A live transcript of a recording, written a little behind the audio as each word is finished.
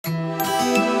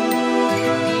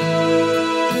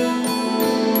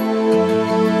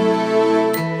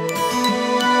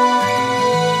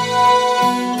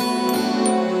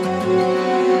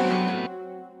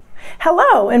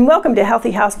and welcome to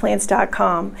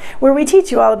healthyhouseplants.com, where we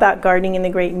teach you all about gardening in the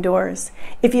great indoors.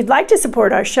 If you'd like to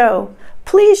support our show,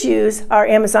 please use our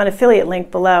Amazon affiliate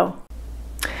link below.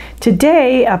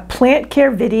 Today, a plant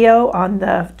care video on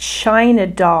the China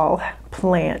doll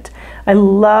plant. I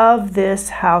love this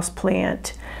house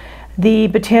plant. The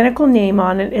botanical name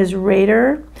on it is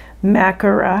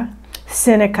Radermachera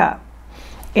sinica.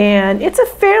 And it's a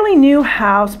fairly new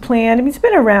house plant. I mean, it's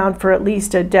been around for at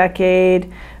least a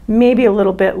decade, maybe a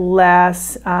little bit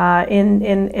less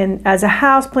as a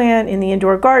house plant in the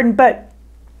indoor garden, but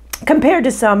compared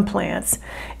to some plants,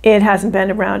 it hasn't been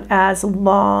around as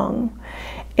long.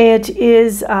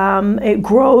 It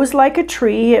grows like a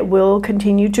tree. It will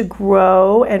continue to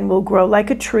grow and will grow like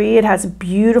a tree. It has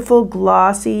beautiful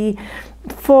glossy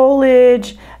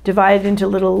foliage divided into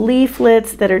little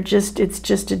leaflets that are it's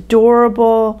just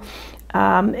adorable.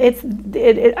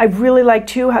 I really like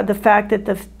too how the fact that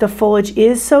the foliage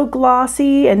is so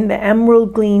glossy and the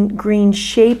emerald green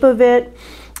shape of it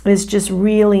is just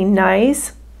really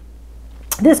nice.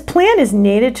 This plant is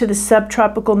native to the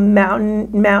subtropical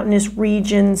mountainous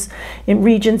regions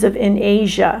in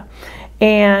Asia,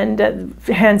 and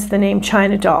hence the name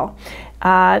China doll.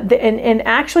 And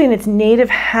actually in its native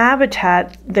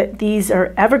habitat, that these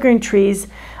are evergreen trees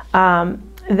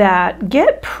that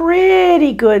get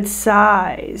pretty good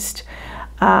sized.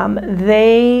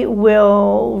 They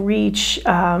will reach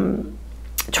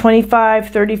 25,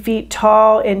 30 feet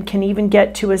tall and can even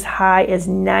get to as high as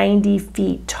 90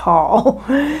 feet tall.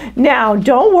 Now,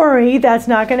 don't worry, that's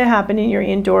not going to happen in your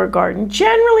indoor garden.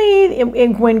 Generally,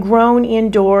 when grown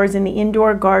indoors in the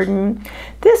indoor garden,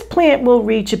 this plant will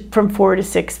reach from 4 to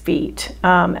 6 feet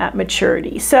at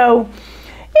maturity. So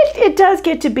it does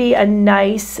get to be a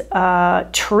nice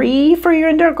tree for your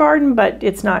indoor garden, but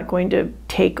it's not going to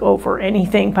take over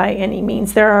anything by any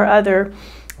means. There are other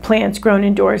plants grown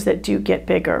indoors that do get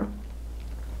bigger.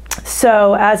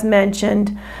 So as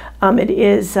mentioned, it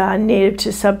is native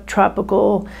to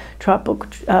subtropical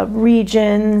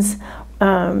regions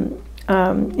in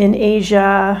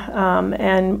Asia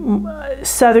and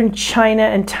southern China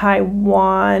and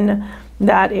Taiwan,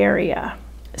 that area.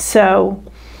 So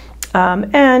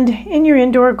and in your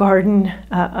indoor garden,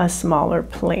 a smaller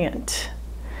plant.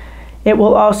 It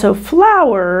will also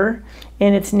flower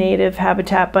in its native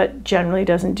habitat, but generally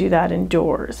doesn't do that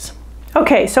indoors.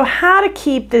 Okay, so how to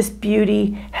keep this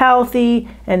beauty healthy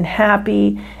and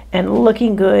happy and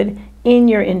looking good in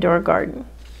your indoor garden.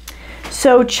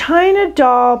 So China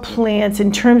doll plants,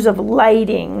 in terms of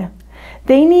lighting,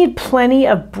 they need plenty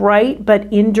of bright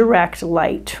but indirect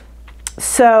light.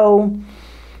 So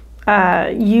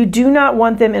you do not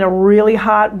want them in a really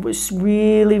hot,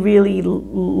 really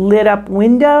lit up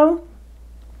window,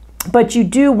 but you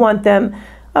do want them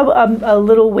a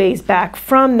little ways back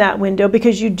from that window,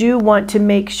 because you do want to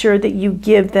make sure that you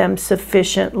give them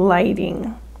sufficient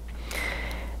lighting.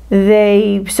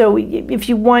 So if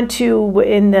you want to,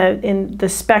 in the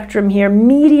spectrum here,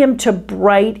 medium to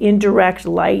bright indirect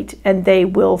light, and they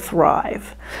will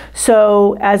thrive.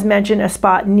 So as mentioned, a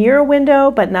spot near a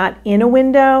window but not in a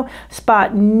window,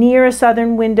 spot near a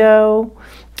southern window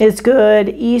is good.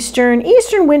 Eastern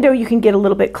window you can get a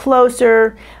little bit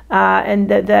closer, and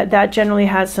that generally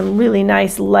has some really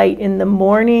nice light in the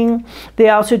morning. They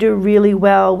also do really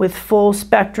well with full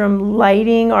spectrum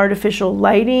lighting, artificial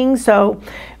lighting. So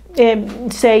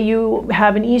say you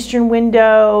have an eastern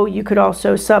window, you could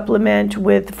also supplement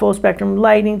with full spectrum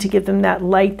lighting to give them that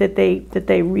light that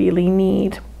they really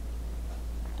need.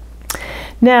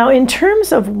 Now, in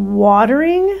terms of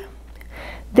watering,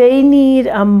 they need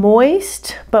a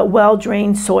moist but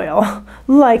well-drained soil,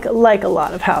 like a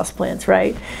lot of houseplants,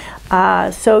 right?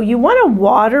 So you want to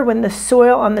water when the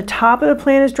soil on the top of the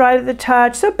plant is dry to the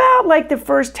touch. So about like the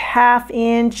first ½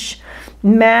 inch,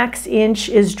 max inch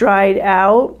is dried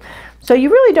out. So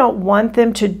you really don't want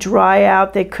them to dry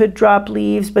out. They could drop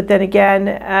leaves, but then again,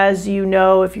 as you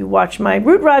know, if you watch my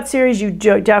root rot series, you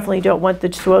definitely don't want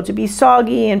the soil to be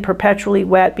soggy and perpetually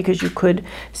wet, because you could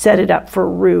set it up for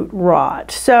root rot.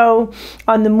 So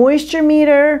on the moisture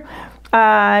meter,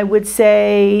 I would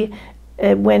say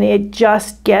when it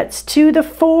just gets to the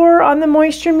 4 on the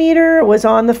moisture meter, it was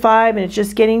on the 5 and it's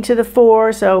just getting to the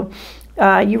 4. So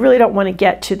you really don't want to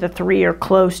get to the 3 or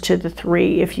close to the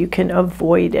 3 if you can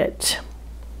avoid it.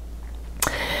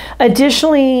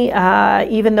 Additionally,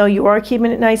 even though you are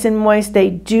keeping it nice and moist, they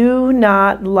do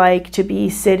not like to be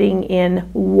sitting in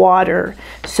water.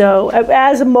 So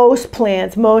as most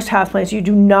plants, most houseplants, you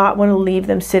do not want to leave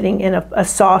them sitting in a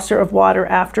saucer of water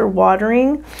after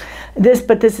watering.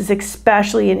 But this is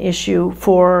especially an issue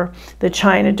for the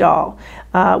China doll,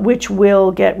 which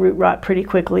will get root rot pretty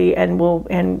quickly and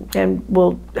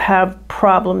will have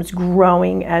problems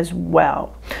growing as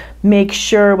well. Make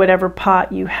sure whatever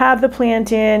pot you have the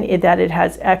plant in, that it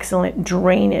has excellent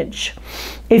drainage.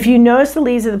 If you notice the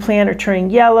leaves of the plant are turning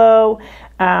yellow,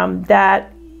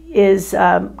 that is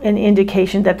an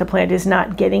indication that the plant is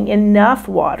not getting enough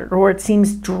water, or it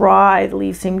seems dry, the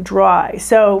leaves seem dry.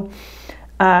 So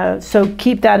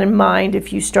keep that in mind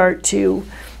if you start to,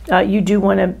 you do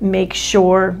want to make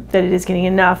sure that it is getting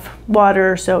enough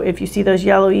water. So if you see those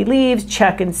yellowy leaves,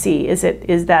 check and see, is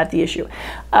that the issue?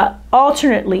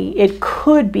 Alternately, it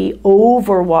could be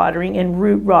overwatering and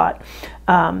root rot.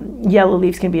 Yellow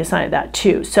leaves can be a sign of that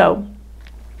too. So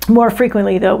more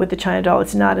frequently though with the China doll,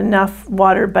 it's not enough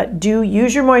water, but do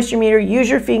use your moisture meter, use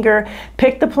your finger,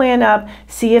 pick the plant up,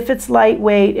 see if it's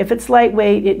lightweight. If it's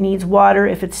lightweight, it needs water.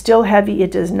 If it's still heavy,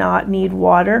 it does not need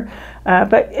water.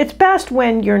 But it's best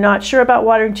when you're not sure about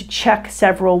watering to check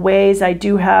several ways. I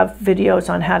do have videos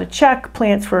on how to check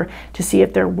plants to see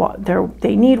if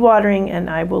they need watering, and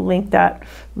I will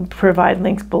provide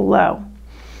links below.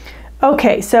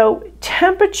 Okay, so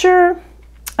temperature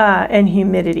and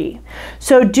humidity.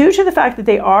 So due to the fact that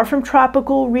they are from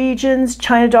tropical regions,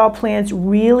 China doll plants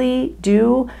really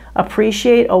do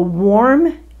appreciate a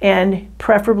warm and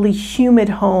preferably humid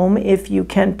home if you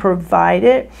can provide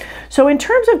it. So in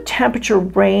terms of temperature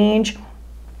range,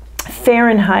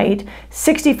 Fahrenheit,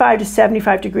 65 to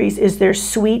 75 degrees is their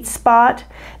sweet spot.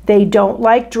 They don't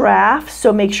like drafts,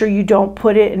 so make sure you don't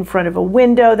put it in front of a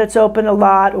window that's open a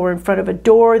lot, or in front of a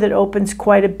door that opens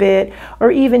quite a bit, or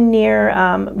even near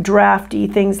drafty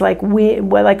things like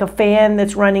a fan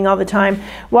that's running all the time.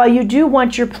 While you do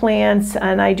want your plants,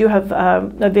 and I do have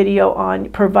a video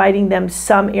on providing them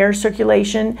some air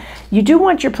circulation, you do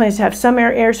want your plants to have some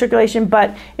air circulation,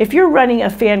 but if you're running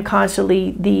a fan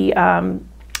constantly,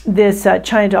 this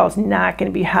China doll is not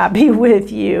going to be happy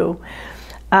with you.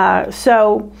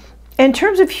 So in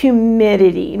terms of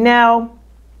humidity, now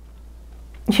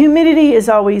humidity is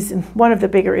always one of the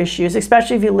bigger issues,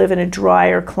 especially if you live in a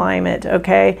drier climate,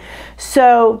 okay?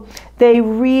 So they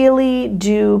really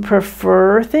do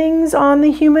prefer things on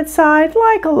the humid side,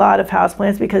 like a lot of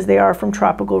houseplants, because they are from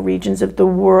tropical regions of the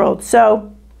world.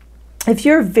 So if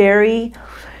you're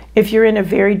in a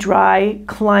very dry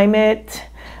climate,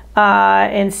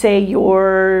 and say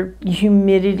your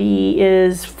humidity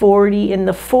is 40 in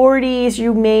the 40s,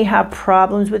 you may have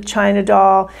problems with China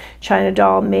doll. China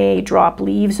doll may drop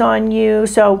leaves on you.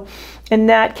 So in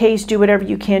that case, do whatever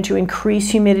you can to increase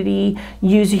humidity.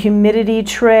 Use a humidity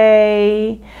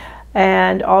tray.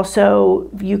 And also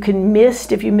you can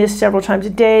mist. If you mist several times a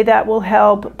day, that will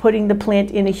help. Putting the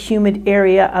plant in a humid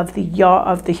area of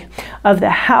the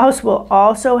house will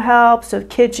also help. So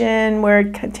kitchen, where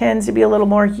it tends to be a little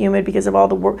more humid because of all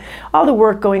the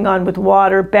work going on with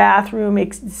water.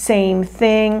 Bathroom, same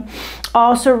thing.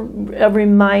 Also a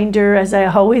reminder, as I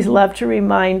always love to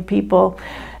remind people,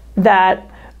 that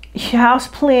house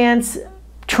plants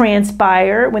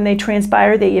transpire. When they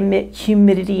transpire, they emit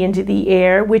humidity into the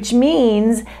air, which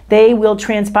means they will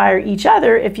transpire each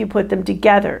other if you put them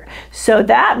together. So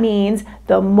that means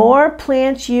the more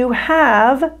plants you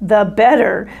have, the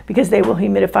better, because they will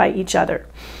humidify each other.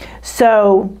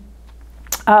 So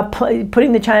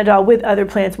putting the China doll with other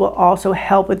plants will also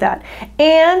help with that.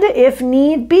 And if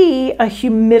need be, a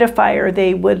humidifier.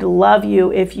 They would love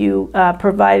you if you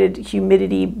provided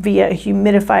humidity via a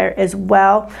humidifier as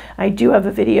well. I do have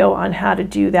a video on how to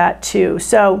do that too.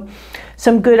 So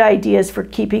some good ideas for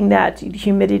keeping that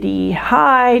humidity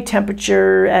high,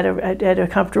 temperature at a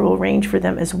comfortable range for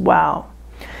them as well.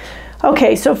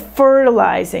 Okay, so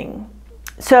fertilizing.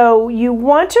 So you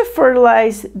want to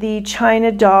fertilize the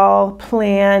China doll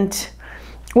plant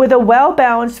with a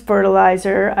well-balanced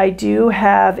fertilizer. I do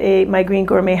have my Green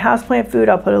Gourmet houseplant food.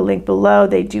 I'll put a link below.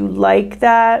 They do like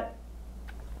that.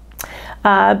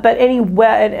 But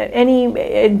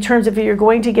in terms of if you're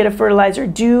going to get a fertilizer,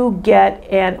 do get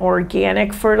an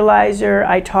organic fertilizer.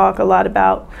 I talk a lot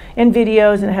about in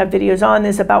videos, and I have videos on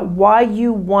this, about why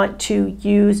you want to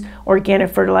use organic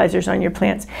fertilizers on your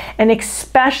plants, and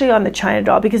especially on the China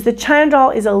doll, because the China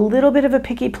doll is a little bit of a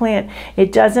picky plant.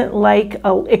 It doesn't like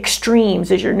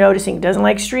extremes, as you're noticing. It doesn't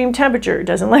like extreme temperature. It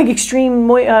doesn't like extreme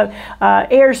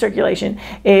air circulation.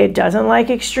 It doesn't like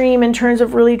extreme in terms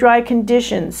of really dry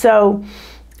conditions. So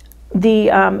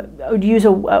use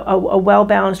a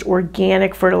well-balanced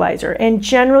organic fertilizer, and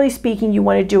generally speaking, you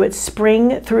want to do it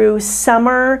spring through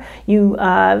summer.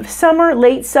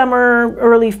 Late summer,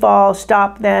 early fall,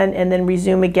 stop then, and then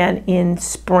resume again in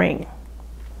spring.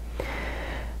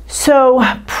 So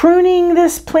pruning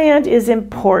this plant is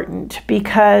important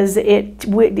because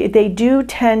they do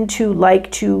tend to like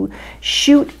to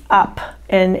shoot up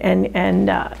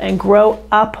and grow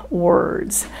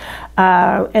upwards.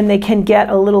 And they can get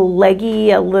a little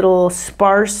leggy, a little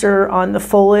sparser on the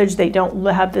foliage. They don't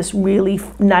have this really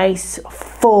nice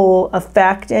full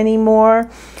effect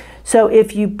anymore. So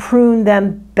if you prune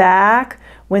them back,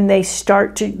 when they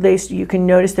start to, you can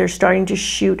notice they're starting to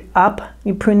shoot up.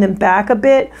 You prune them back a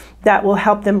bit, that will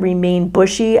help them remain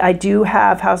bushy. I do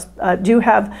have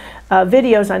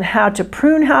videos on how to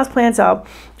prune houseplants.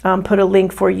 I'll put a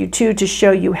link for you too to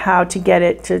show you how to get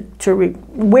it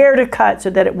where to cut so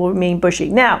that it will remain bushy.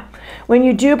 Now, when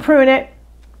you do prune it,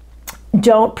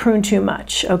 don't prune too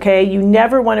much, okay? You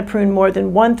never want to prune more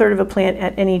than 1/3 of a plant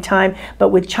at any time, but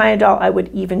with China doll, I would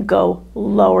even go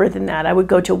lower than that. I would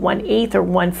go to 1/8 or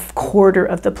 1/4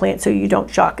 of the plant so you don't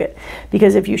shock it.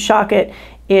 Because if you shock it,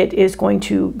 it is going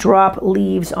to drop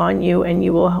leaves on you and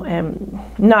you will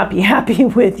not be happy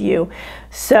with you.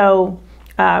 So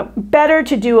better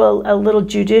to do a little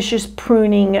judicious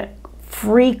pruning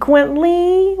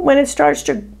frequently when it starts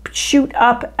to shoot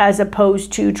up, as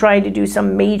opposed to trying to do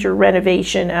some major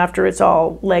renovation after it's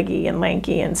all leggy and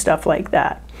lanky and stuff like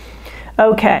that.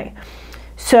 Okay,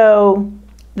 so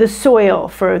the soil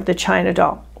for the China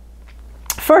doll.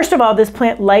 First of all, this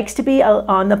plant likes to be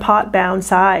on the pot bound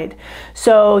side.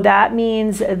 So that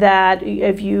means that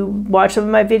if you watch some of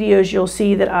my videos, you'll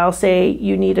see that I'll say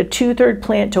you need a 2/3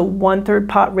 plant to 1/3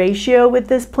 pot ratio with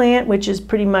this plant, which is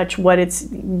pretty much what it's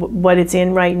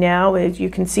in right now, as you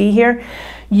can see here.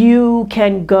 You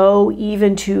can go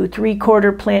even to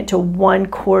 3/4 plant to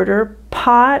 1/4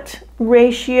 pot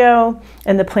ratio,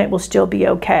 and the plant will still be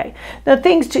okay. Now,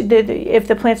 if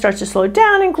the plant starts to slow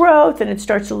down in growth and it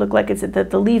starts to look like that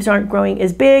the leaves aren't growing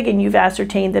as big, and you've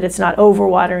ascertained that it's not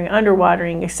overwatering,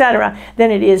 underwatering, etc.,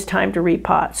 then it is time to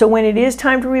repot. So when it is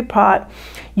time to repot,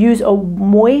 use a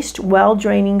moist,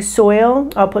 well-draining soil.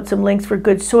 I'll put some links for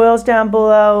good soils down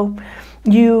below.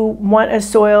 You want a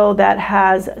soil that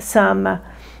has some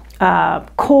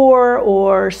core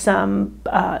or some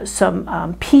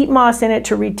peat moss in it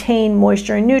to retain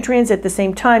moisture and nutrients. At the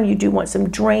same time, you do want some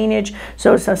drainage,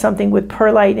 so something with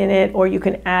perlite in it, or you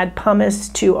can add pumice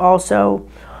to also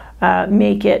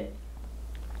make it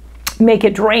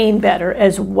drain better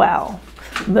as well.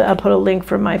 I'll put a link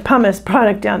for my pumice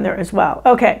product down there as well.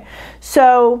 Okay,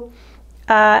 so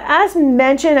as I'd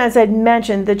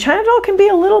mentioned, the China doll can be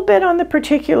a little bit on the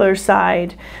particular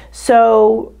side.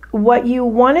 So what you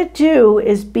want to do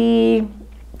is be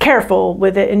careful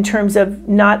with it in terms of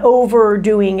not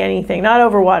overdoing anything, not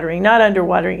overwatering, not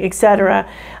underwatering, etc.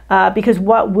 Because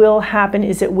what will happen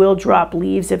is it will drop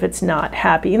leaves if it's not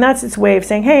happy. And that's its way of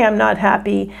saying, hey, I'm not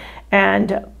happy.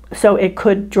 And so it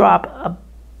could drop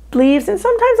leaves, and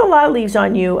sometimes a lot of leaves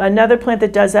on you. Another plant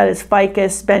that does that is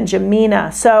Ficus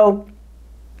benjamina. So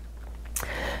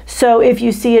if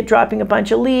you see it dropping a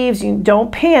bunch of leaves, you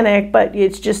don't panic, but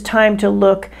it's just time to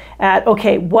look at,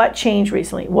 okay, what changed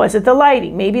recently? Was it the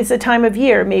lighting? Maybe it's the time of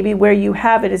year. Maybe where you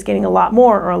have it is getting a lot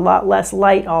more or a lot less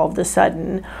light all of a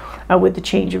sudden with the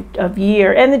change of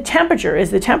year. And the temperature,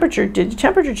 did the temperature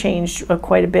change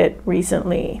quite a bit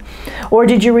recently? Or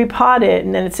did you repot it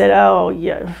and then it said, oh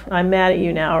yeah, I'm mad at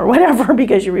you now or whatever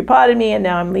because you repotted me and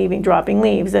now I'm dropping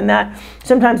leaves. And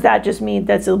sometimes that just means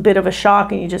that's a bit of a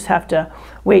shock and you just have to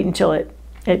wait until it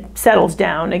settles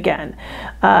down again.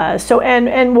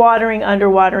 And watering,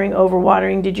 underwatering,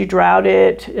 overwatering, did you drought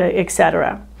it,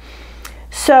 etc.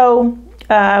 So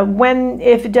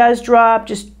if it does drop,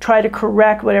 just try to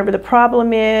correct whatever the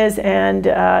problem is and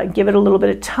give it a little bit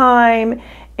of time,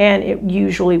 and it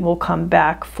usually will come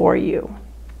back for you.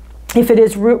 If it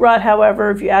is root rot,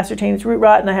 however, if you ascertain it's root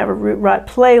rot, and I have a root rot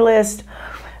playlist,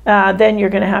 then you're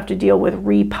going to have to deal with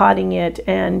repotting it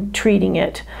and treating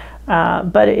it.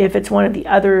 But if it's one of the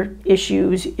other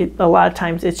issues, a lot of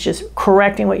times it's just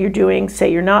correcting what you're doing. Say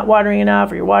you're not watering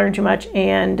enough or you're watering too much,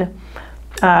 and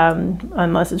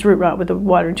unless it's root rot with the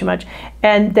watering too much,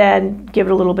 and then give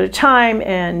it a little bit of time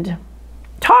and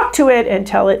talk to it and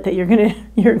tell it that you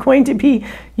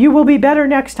will be better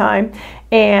next time,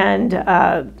 and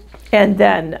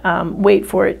then wait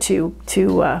for it to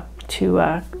feel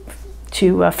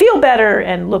better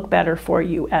and look better for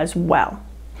you as well.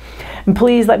 And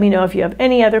please let me know if you have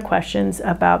any other questions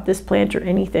about this plant or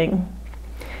anything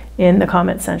in the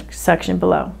comment section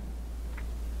below.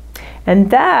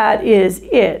 And that is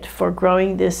it for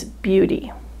growing this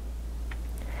beauty.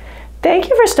 Thank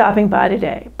you for stopping by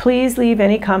today. Please leave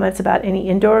any comments about any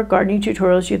indoor gardening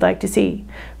tutorials you'd like to see.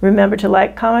 Remember to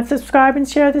like, comment, subscribe, and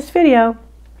share this video.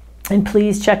 And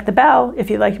please check the bell if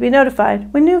you'd like to be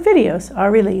notified when new videos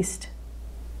are released.